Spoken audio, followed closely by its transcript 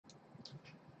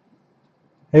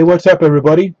Hey, what's up,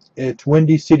 everybody? It's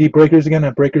Windy City Breakers again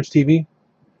on Breakers TV.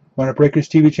 We're on a Breakers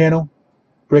TV channel,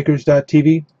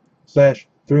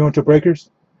 breakers.tv/312breakers.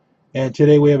 And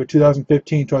today we have a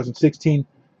 2015-2016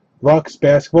 LUXE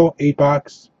basketball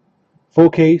 8-box full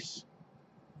case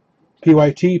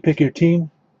PYT Pick Your Team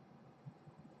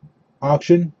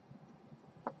auction.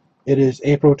 It is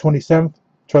April 27th,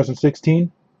 2016.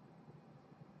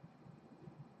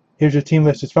 Here's your team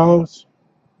list as follows: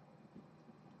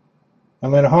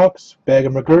 Atlanta Hawks, Bag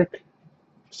of McGurk;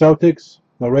 Celtics,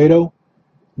 Laredo;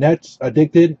 Nets,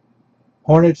 Addicted;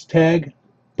 Hornets, Tag;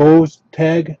 Bulls,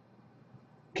 Tag;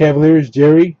 Cavaliers,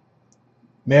 Jerry;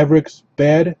 Mavericks,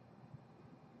 Bad;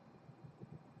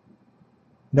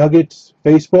 Nuggets,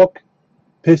 Facebook;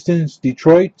 Pistons,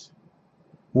 Detroit;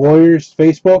 Warriors,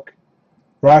 Facebook;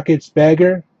 Rockets,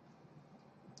 Bagger;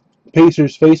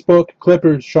 Pacers, Facebook;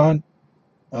 Clippers, Shawnee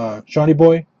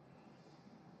Boy;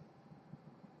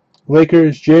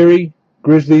 Lakers, Jerry;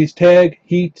 Grizzlies, Tag;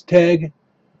 Heat, Tag;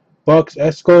 Bucks,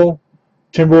 Esco;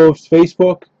 Timberwolves,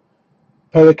 Facebook;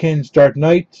 Pelicans, Dark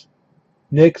Knight;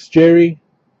 Knicks, Jerry;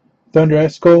 Thunder,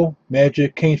 Esco;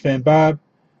 Magic, Kane Fan Bob;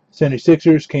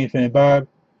 76ers, Kane Fan Bob;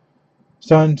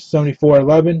 Suns,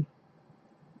 7411;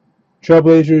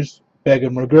 Trailblazers, Bag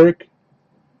of McGurk;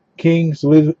 Kings,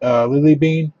 Lily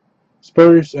Bean;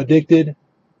 Spurs, Addicted;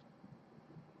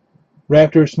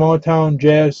 Raptors, Small Town;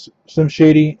 Jazz, Slim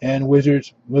Shady; and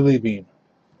Wizards, Lily Bean.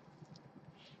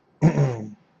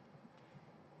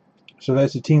 So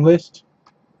that's the team list.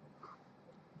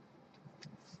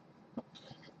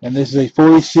 And this is a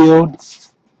fully sealed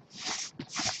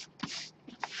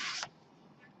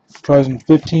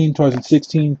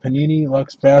 2015-2016 Panini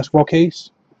LUXE basketball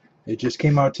case. It just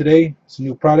came out today. It's a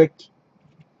new product.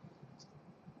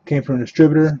 Came from a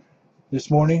distributor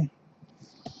this morning.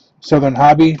 Southern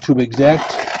Hobby, to be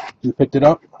exact. We picked it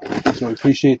up, so we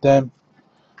appreciate them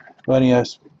letting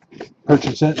us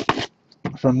purchase it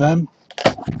from them.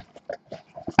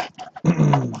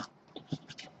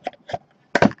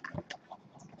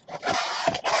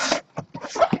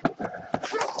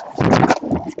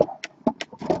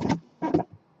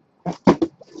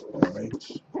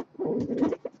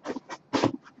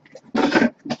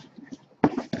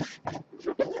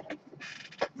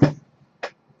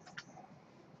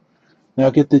 Now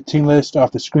I'll get the team list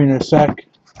off the screen in a sec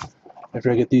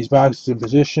after I get these boxes in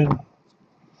position.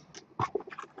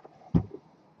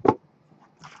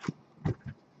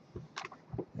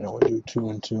 And we'll do 2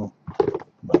 and 2.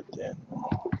 But then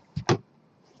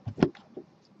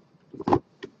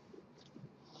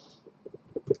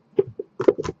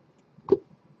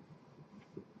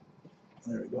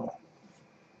there we go.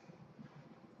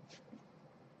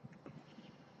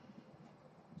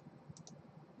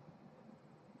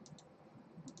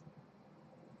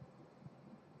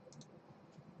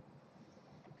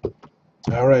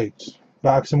 All right,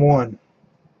 box number 1.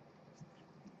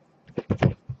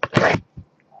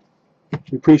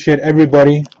 We appreciate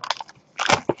everybody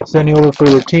sending over for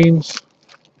their teams,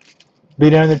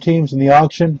 bidding on their teams in the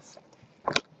auction.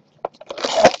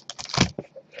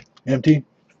 Empty.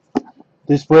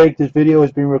 This video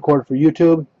is being recorded for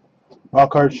YouTube. All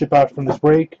cards ship out from this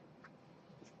break.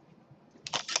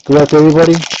 Good luck to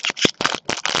everybody.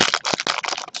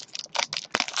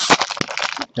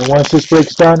 And once this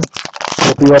break's done,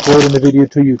 we'll be uploading the video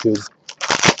to YouTube.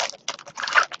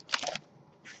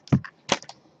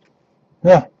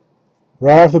 Yeah,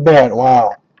 right off the bat,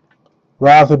 wow.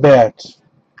 Right off the bat.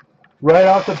 Right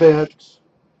off the bat.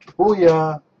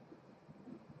 Booyah.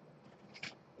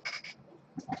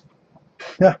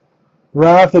 Yeah,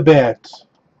 right off the bat.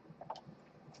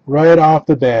 Right off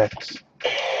the bat.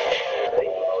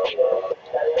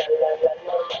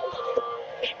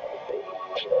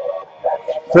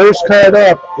 First card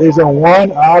up is a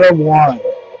 1 out of 1.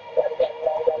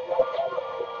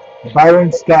 Byron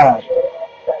Scott.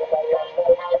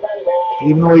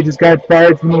 Even though he just got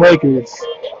fired from the Lakers.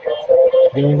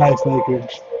 Very nice,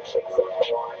 Lakers.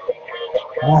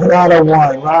 1 out of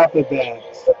 1, right off the bat.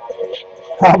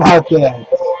 How about that?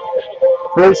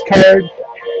 First card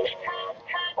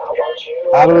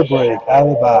out of the break, out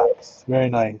of the box. Very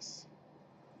nice.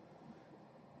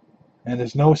 And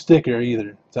there's no sticker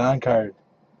either. It's on card.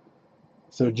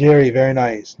 So Jerry, very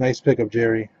nice. Nice pickup,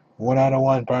 Jerry. 1 out of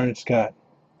 1, Byron Scott.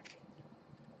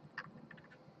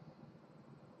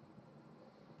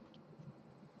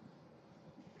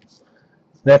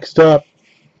 Next up,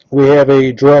 we have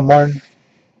a Joel Martin,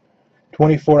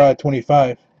 24 out of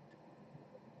 25.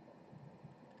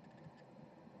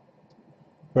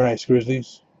 Very nice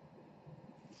Grizzlies.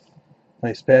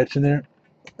 Nice patch in there.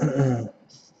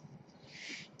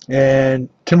 And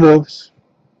Timberwolves,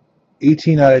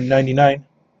 18 out of 99.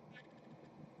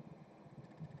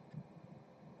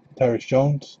 Tyrus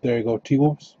Jones. There you go,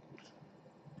 T-Wolves.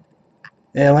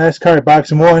 And last card,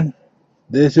 box 1.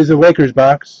 This is a Lakers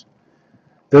box.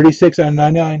 36 out of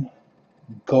 99.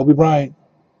 Kobe Bryant.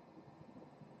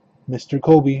 Mr.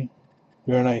 Kobe.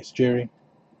 Very nice, Jerry.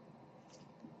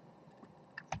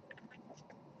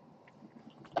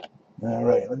 All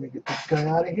right, let me get this guy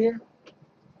out of here.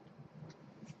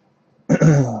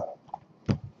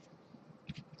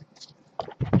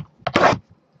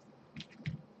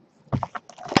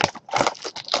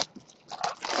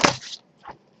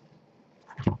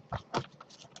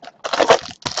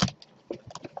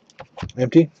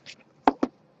 Empty.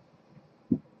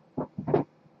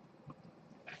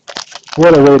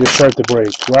 What a way to start the break.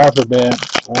 Right off the bat,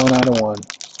 1 out of 1.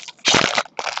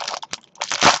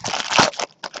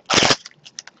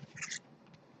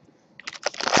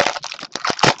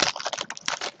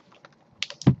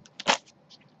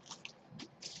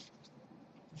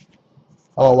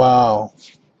 Oh, wow.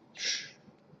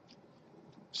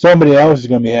 Somebody else is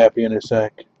going to be happy in a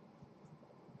sec.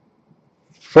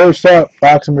 First up,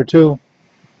 box number 2.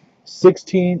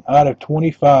 16 out of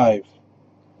 25.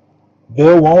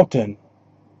 Bill Walton.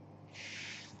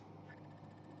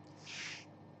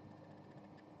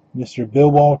 Mr. Bill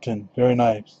Walton. Very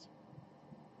nice.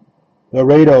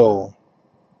 Laredo.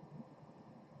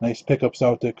 Nice pickup,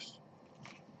 Celtics.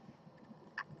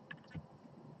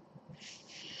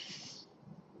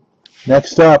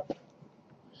 Next up,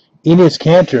 Enes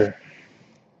Kanter.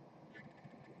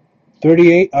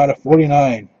 38 out of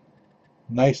 49.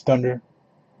 Nice Thunder.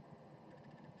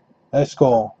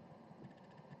 Escol.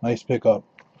 Nice pickup.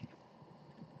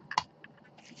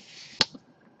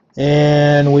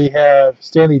 And we have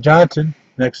Stanley Johnson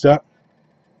next up.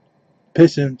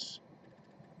 Pistons.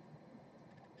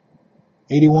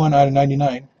 81 out of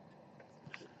 99.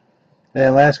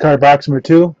 And last card, box number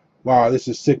 2. Wow, this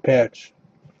is a sick patch.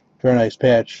 Very nice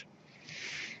patch.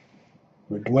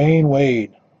 For Dwayne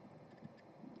Wade.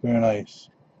 Very nice.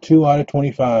 2 out of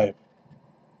 25.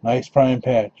 Nice prime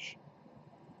patch.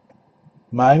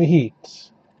 Miami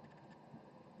Heat.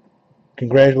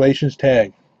 Congratulations,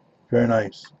 tag. Very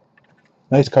nice.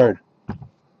 Nice card.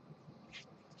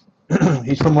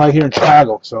 He's from right here in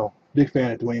Chicago, so big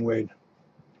fan of Dwayne Wade.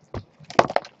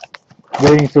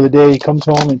 Waiting for the day he comes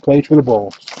home and plays for the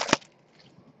Bulls.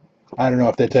 I don't know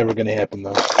if that's ever going to happen,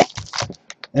 though.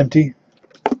 Empty.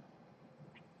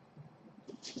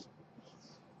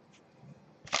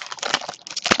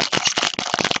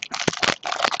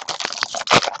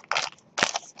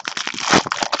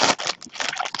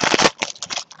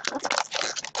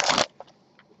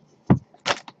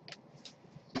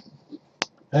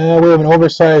 And we have an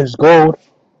oversized gold.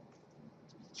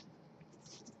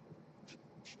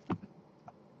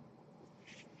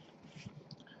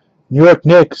 New York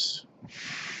Knicks.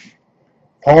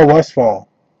 Paul Westphal.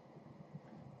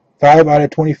 5 out of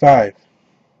 25.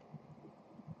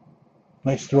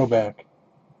 Nice throwback.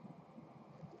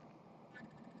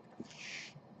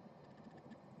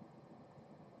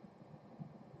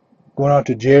 Going out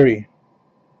to Jerry.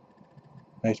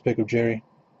 Nice pick of Jerry.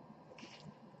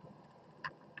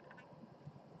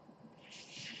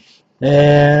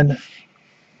 And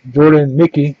Jordan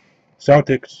Mickey,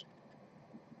 Celtics.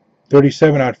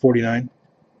 37 out of 49.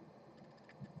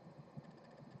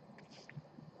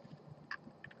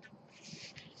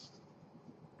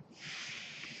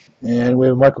 And we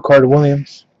have Michael Carter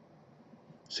Williams.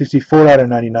 64 out of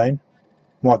 99.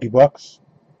 Milwaukee Bucks.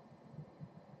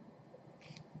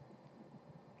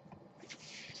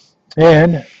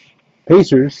 And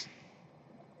Pacers.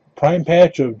 Prime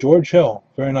patch of George Hill.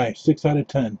 Very nice. 6 out of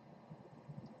 10.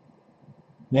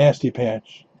 Nasty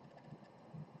patch.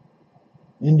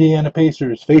 Indiana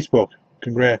Pacers. Facebook.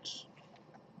 Congrats.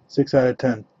 6 out of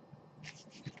 10.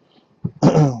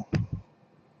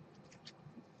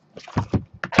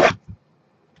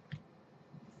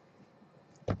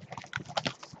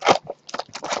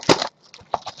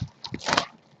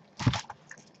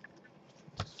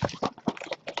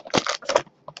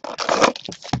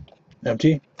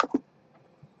 Empty.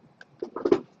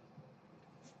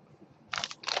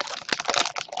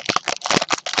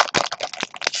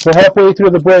 So halfway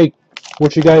through the break,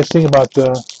 what you guys think about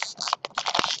the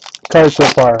card so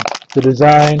far? The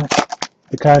design,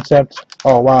 the concept.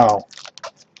 Oh, wow.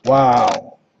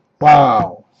 Wow.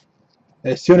 Wow.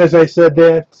 As soon as I said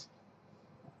that,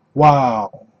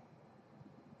 wow.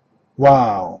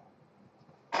 Wow.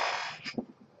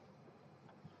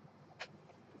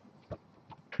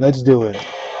 Let's do it.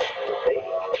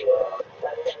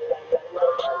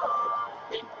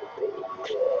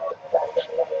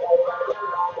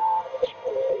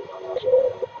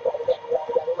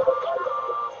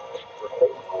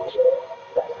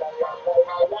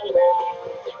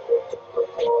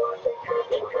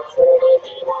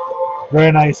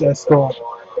 Very nice Esco.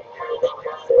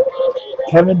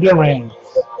 Kevin Durant.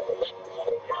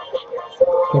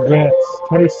 Congrats.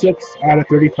 26 out of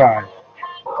 35.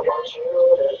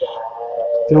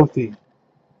 Filthy.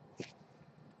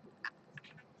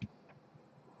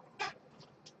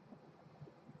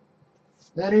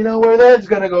 And you know where that's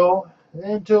going to go?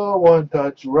 Into a one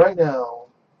touch right now.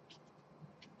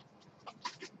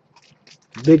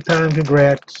 Big time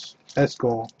congrats.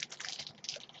 Esco.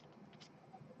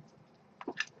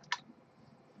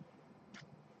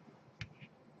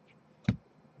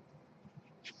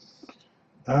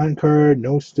 On card,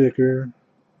 no sticker.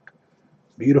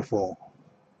 Beautiful.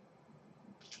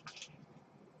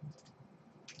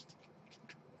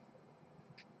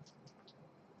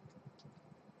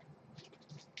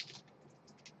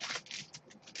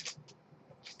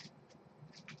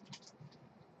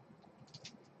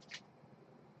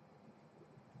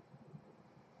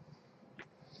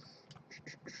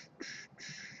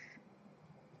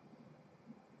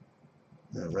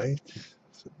 All right.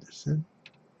 Put this in.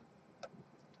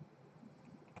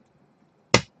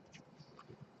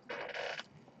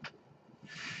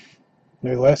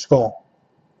 There, let's go.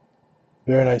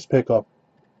 Very nice pickup.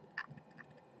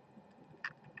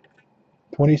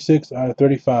 26 out of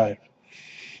 35.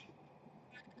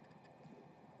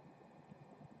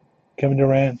 Kevin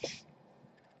Durant.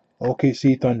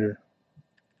 OKC Thunder.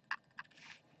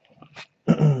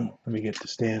 Let me get the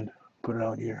stand. Put it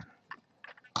out here.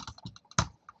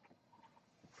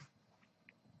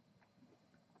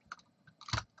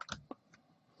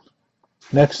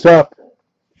 Next up,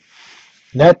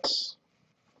 Nets.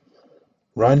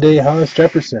 Rondé Hollis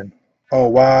Jefferson. Oh,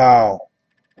 wow.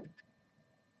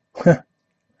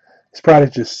 This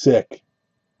product is sick.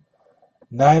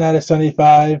 9 out of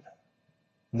 75.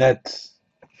 Nets.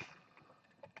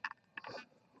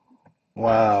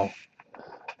 Wow.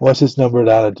 What's this numbered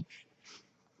out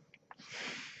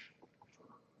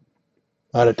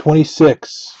of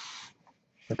 26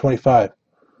 or 25?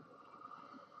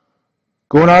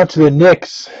 Going on to the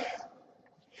Knicks.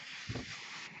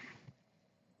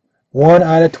 1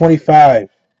 out of 25.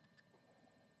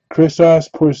 Kristaps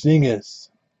Porzingis.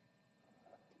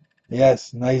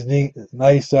 Yes, nice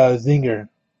zinger.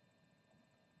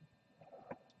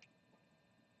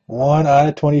 1 out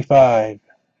of 25.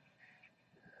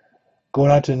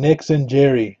 Going on to Knicks and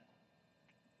Jerry.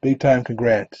 Big time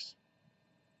congrats.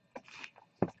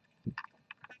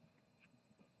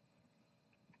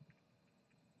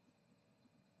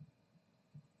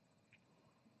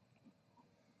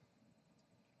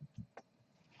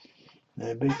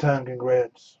 Yeah, big time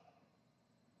congrats.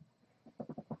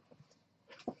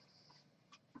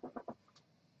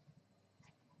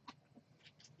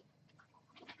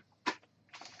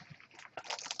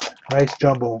 Nice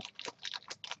jumbo.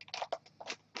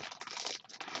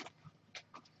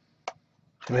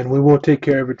 And we will take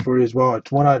care of it for you as well.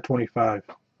 It's 1 out of 25.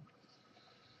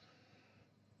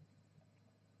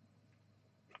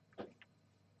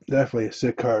 Definitely a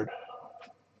sick card.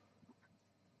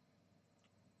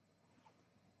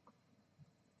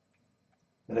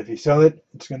 And if you sell it,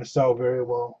 it's going to sell very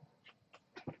well.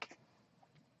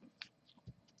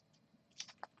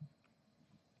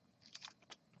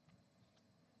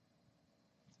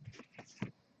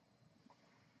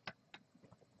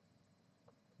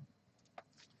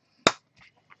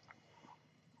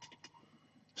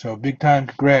 So big time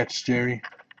congrats, Jerry.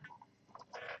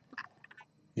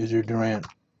 Is your Durant.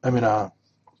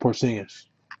 Porzingis.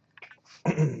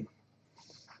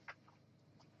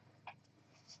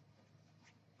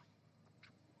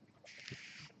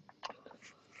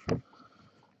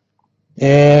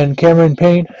 And Cameron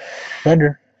Payne,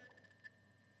 Fender.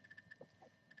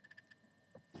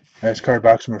 That's card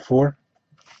box number 4.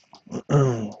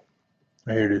 Here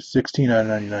it is, 16 out of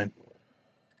 99.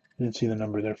 Didn't see the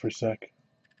number there for a sec.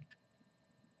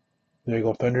 There you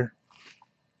go, Fender.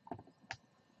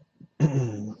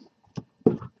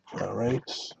 Alright,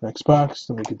 next box.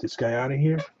 Let me get this guy out of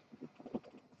here.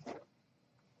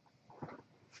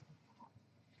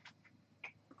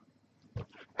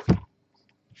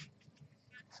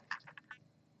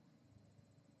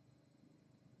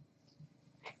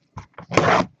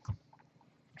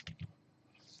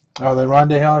 Oh, the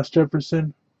Rondé Hollis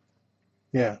Jefferson?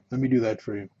 Yeah, let me do that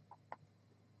for you.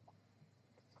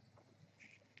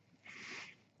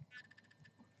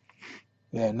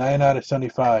 Yeah, 9 out of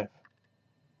 75.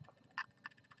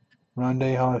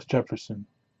 Rondé Hollis Jefferson.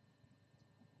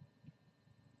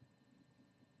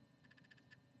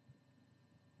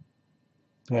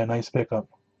 Yeah, nice pickup.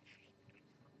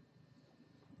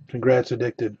 Congrats,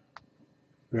 Addicted.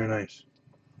 Very nice.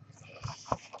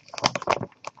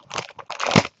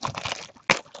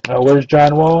 Where's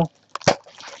John Wall?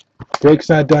 Break's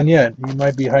not done yet. He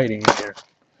might be hiding in here.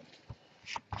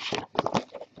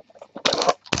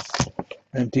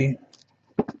 Empty.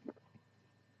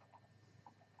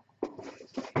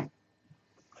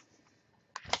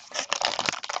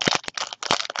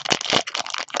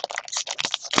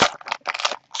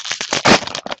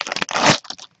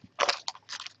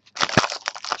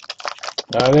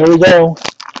 There we go.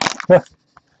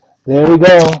 There we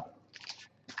go.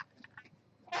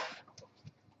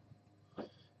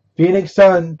 Phoenix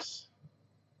Suns.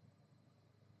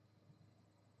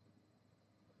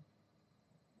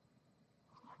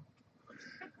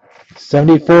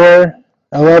 $74.11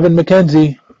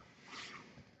 McKenzie.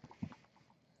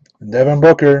 Devin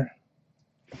Booker.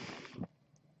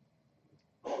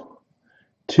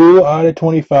 2 out of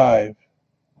 25.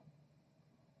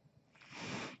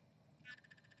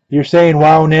 You're saying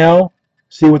wow now?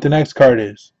 See what the next card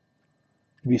is.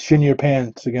 You shin your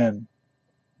pants again.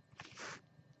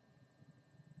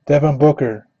 Devin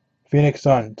Booker. Phoenix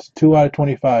Suns. 2 out of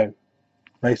 25.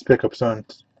 Nice pickup,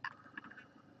 Suns.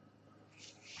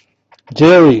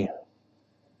 Jerry.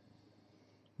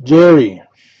 You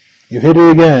hit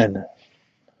it again.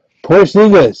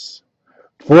 Porzingis.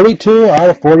 42 out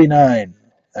of 49.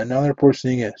 Another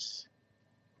Porzingis.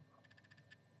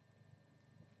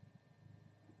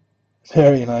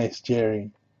 Very nice,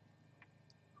 Jerry.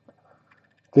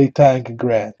 Big time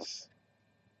congrats.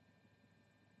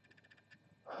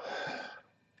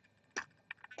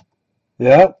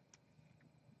 Yep.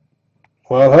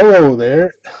 Well, hello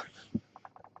there.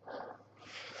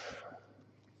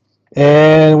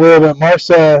 And we have a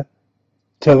Marsa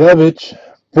Televich,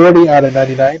 40 out of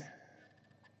 99.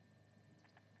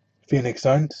 Phoenix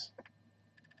Suns.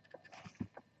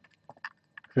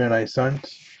 Very nice,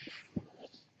 Suns.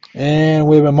 And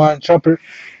we have a Mon Shumpert,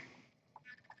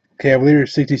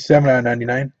 Cavaliers, 67 out of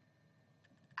 99.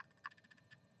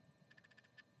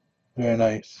 Very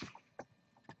nice.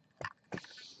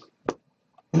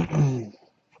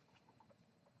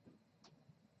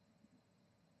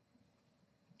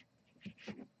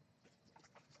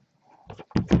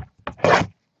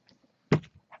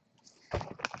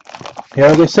 Yeah,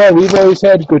 like I said, we've always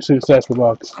had good success with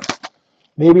Lux.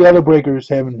 Maybe other breakers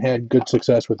haven't had good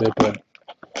success with it, but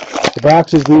the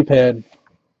boxes we've had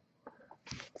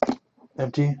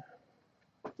empty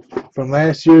from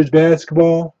last year's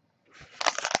basketball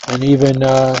and even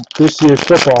this year's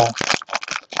football.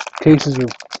 Cases are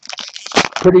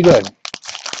pretty good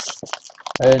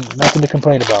and nothing to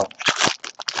complain about.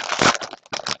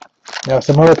 Now,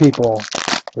 some other people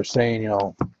were saying,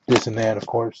 this and that, of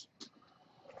course.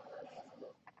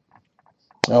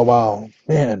 Oh, wow.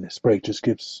 Man, this break just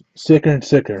gets sicker and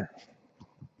sicker.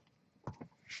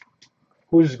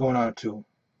 Who's this going on to?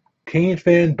 Canes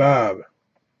fan Bob.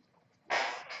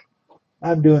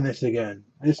 I'm doing this again.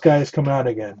 This guy's coming out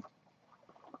again.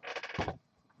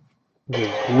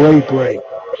 Great break.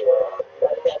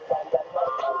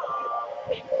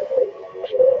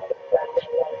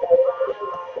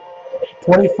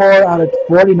 $24 out of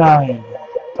 49.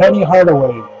 Penny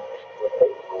Hardaway.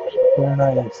 Very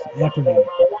nice. Anthony.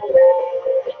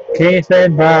 Canes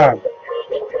fan Bob.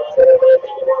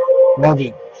 Love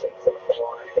it.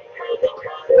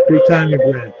 Big time your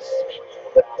Brits.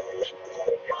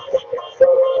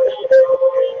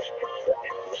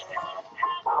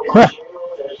 Huh.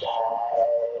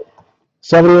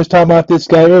 Somebody was talking about this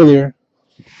guy earlier.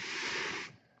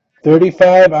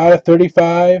 35 out of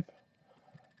 35.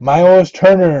 Miles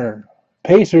Turner.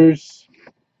 Pacers.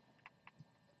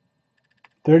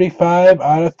 35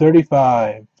 out of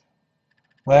 35.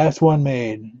 Last one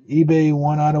made. eBay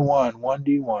 1 out of 1.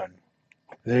 1D1.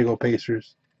 There you go,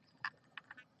 Pacers.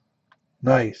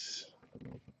 Nice.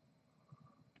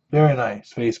 Very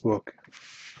nice, Facebook.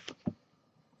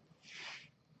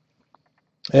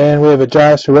 And we have a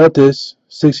Josh Herotis,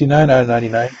 69 out of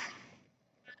 99.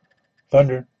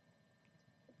 Thunder.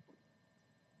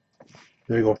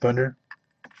 There you go, Thunder.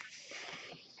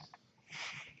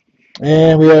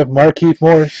 And we have Markieff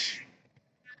Morris,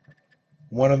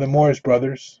 one of the Morris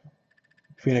brothers,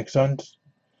 Phoenix Suns,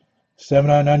 7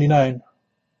 out of 99.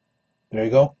 There you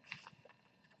go.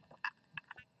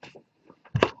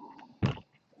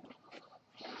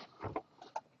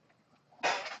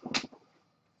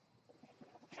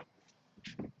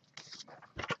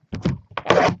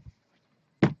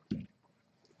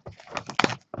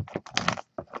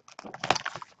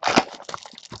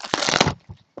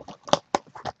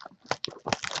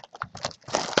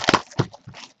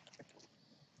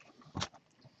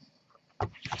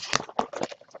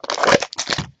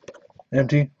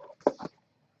 Empty.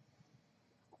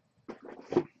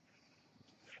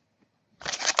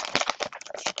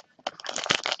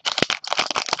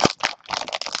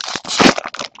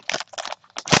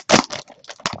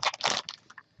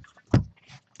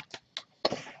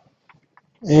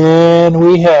 And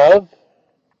we have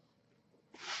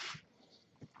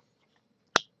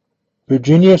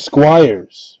Virginia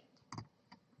Squires.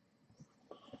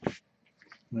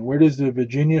 Now, where does the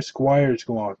Virginia Squires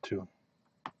go out to?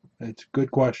 That's a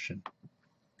good question.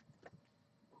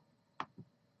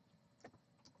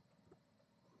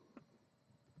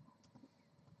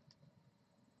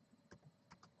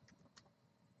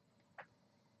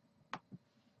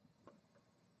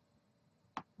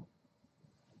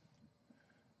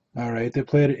 All right, they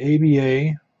played at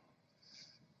ABA.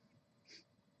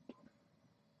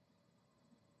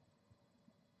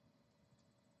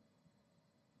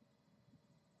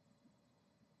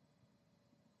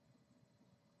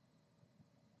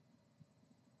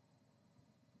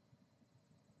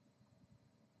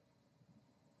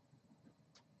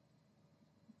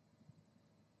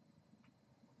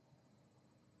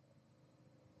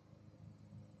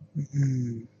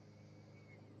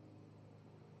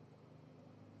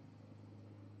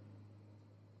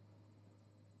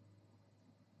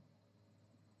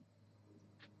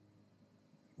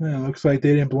 Well, it looks like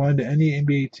they didn't belong to any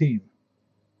NBA team.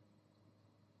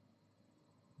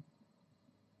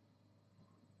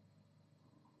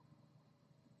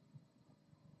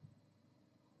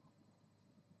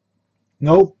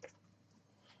 Nope.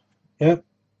 Yep.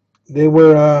 They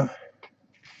were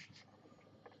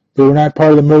not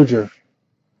part of the merger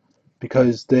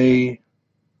because they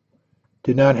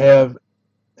did not have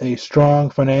a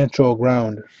strong financial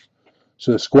ground.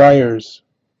 So the Squires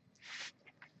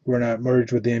were not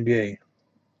merged with the NBA.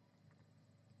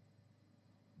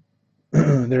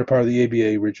 They were part of the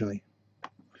ABA originally.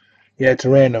 Yeah, it's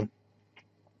random.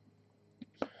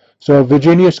 So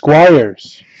Virginia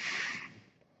Squires.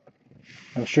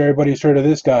 I'm sure everybody's heard of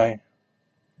this guy.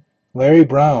 Larry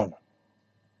Brown.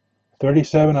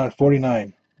 37 out of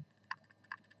 49.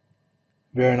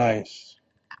 Very nice.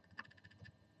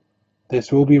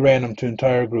 This will be random to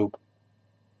entire group.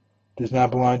 Does not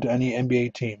belong to any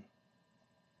NBA team.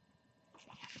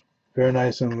 Very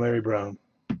nice on Larry Brown.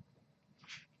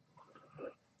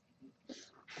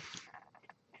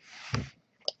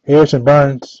 Harrison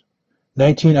Barnes.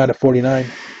 19 out of 49.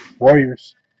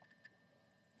 Warriors.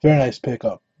 Very nice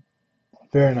pickup.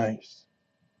 Very nice.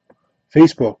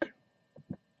 Facebook.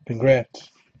 Congrats.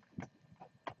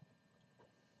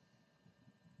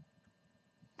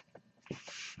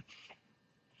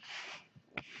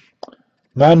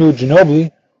 Manu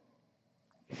Ginobili.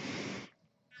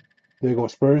 There you go,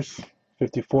 Spurs.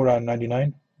 54 out of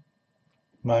 99.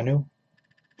 Manu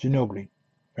Ginobili.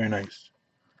 Very nice.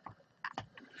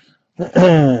 We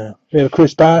have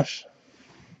Chris Bosh.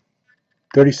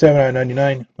 37 out of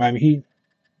 99. Miami Heat.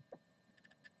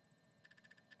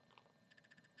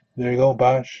 There you go,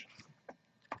 Bosh.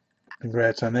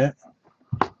 Congrats on that.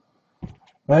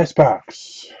 Nice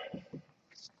box.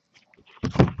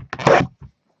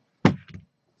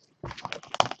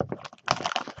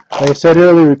 Like I said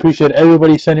earlier, we appreciate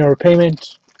everybody sending over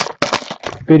payments,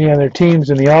 bidding on their teams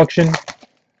in the auction.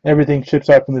 Everything ships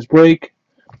out from this break.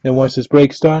 Then once this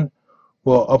break's done,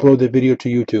 we'll upload the video to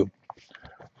YouTube.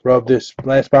 Rub this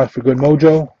last box for good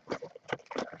mojo.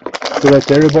 Give that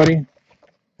to everybody.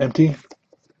 Empty.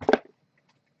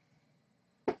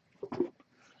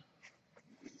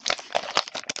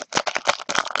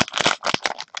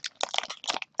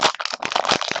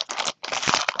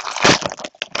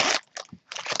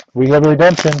 We have a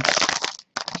redemption.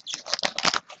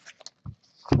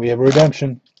 We have a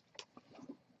redemption.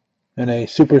 And a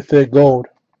super thick gold.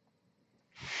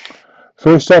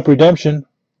 First up, redemption.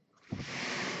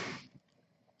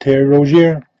 Terry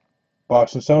Rozier,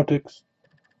 Boston Celtics.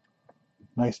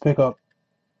 Nice pickup.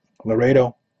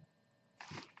 Laredo.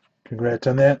 Congrats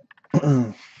on that.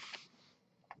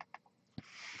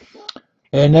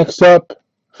 And next up,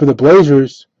 for the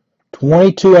Blazers,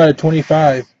 22 out of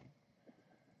 25.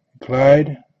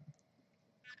 Clyde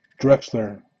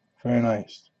Drexler. Very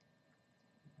nice.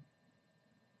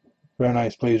 Very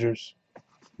nice, Blazers.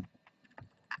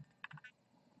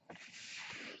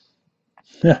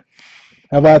 How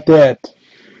about that?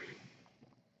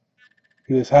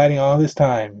 He was hiding all this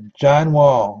time. John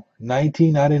Wall,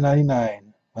 19 out of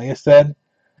 99. Like I said,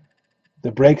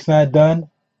 the break's not done.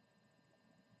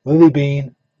 Lily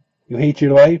Bean, you hate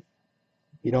your life.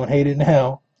 You don't hate it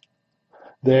now.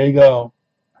 There you go.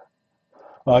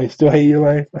 Oh, you still hate your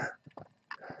life?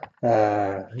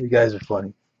 You guys are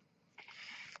funny.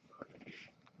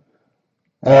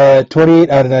 28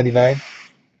 out of 99.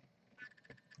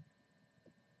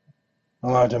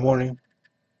 Alonzo Mourning.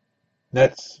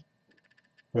 Nets.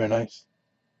 Very nice.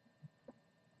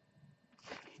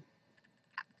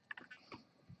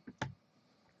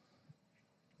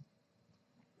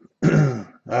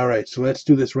 Alright, so let's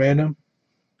do this random.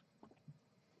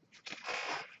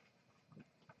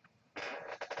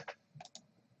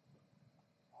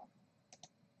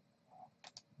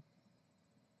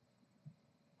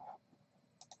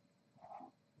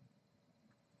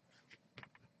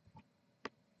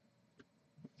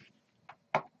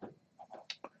 Let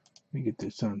me get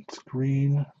this on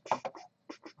screen.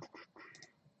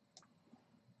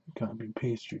 Copy and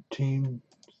paste your team.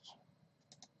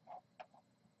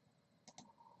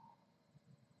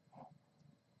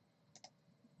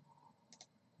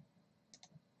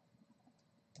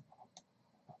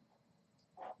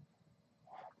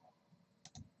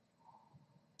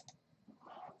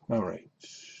 All right.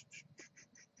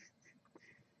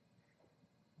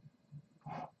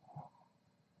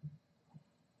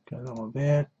 Got all of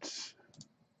that.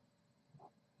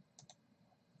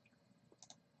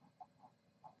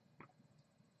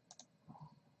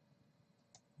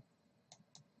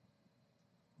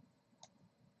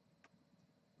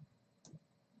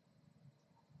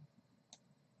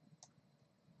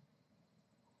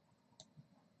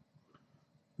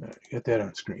 All right, get that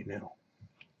on screen now.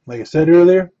 Like I said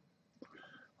earlier,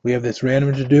 we have this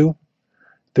random to do.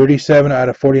 37 out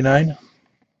of 49.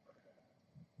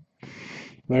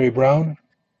 Larry Brown.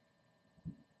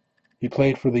 He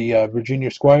played for the Virginia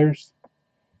Squires.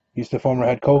 He's the former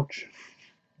head coach.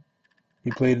 He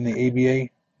played in the ABA.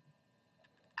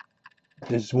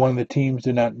 This is one of the teams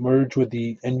did not merge with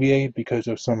the NBA because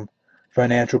of some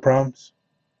financial problems.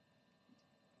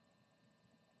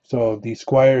 So the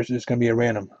Squires is going to be a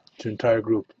random to the entire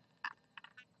group.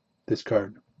 This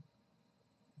card.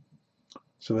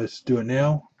 So let's do it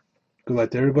now. Good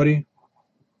luck to everybody.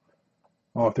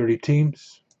 All 30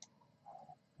 teams.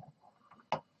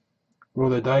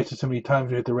 Roll the dice as many times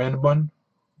you hit the random button.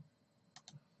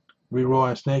 Reroll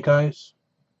on snake eyes.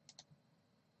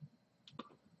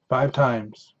 5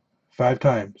 times. 5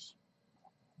 times.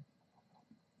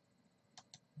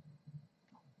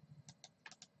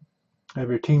 Have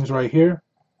your teams right here.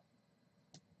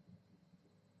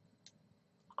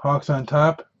 Hawks on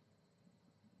top.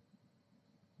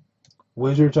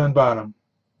 Wizards on bottom.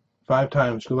 5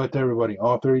 times. Good luck to everybody.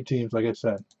 All 30 teams, like I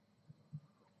said.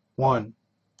 1,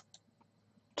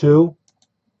 2,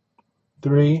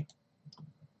 3,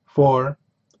 4.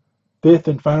 5th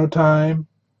and final time.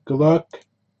 Good luck.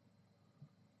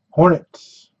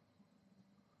 Hornets.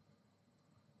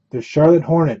 The Charlotte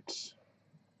Hornets.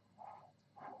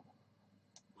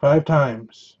 5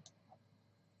 times.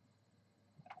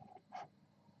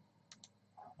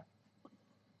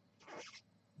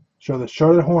 So the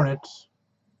Charlotte Hornets,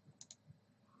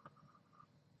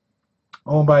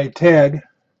 owned by Tag,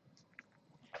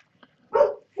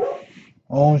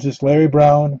 owns this Larry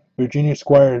Brown Virginia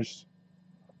Squires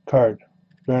card.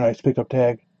 Very nice pickup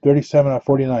tag. 37 out of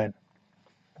 49.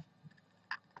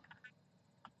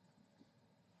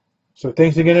 So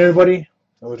thanks again, everybody.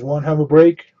 That was one hell of a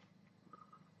break.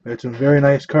 We had some very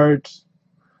nice cards.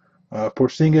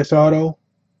 Porzingis auto.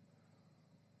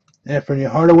 Anthony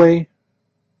Hardaway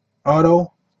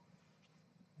auto.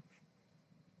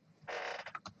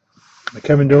 The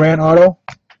Kevin Durant auto.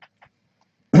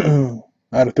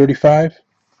 Out of 35.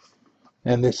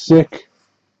 And this sick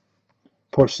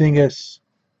Porzingis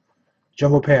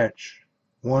jumbo patch.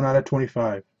 1 out of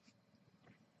 25.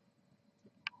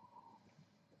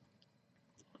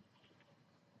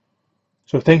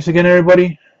 So thanks again,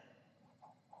 everybody.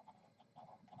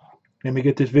 Let me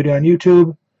get this video on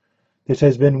YouTube. This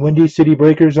has been Windy City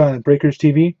Breakers on Breakers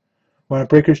TV. We're on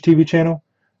Breakers TV channel.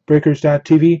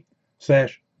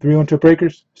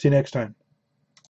 Breakers.tv/312Breakers. See you next time.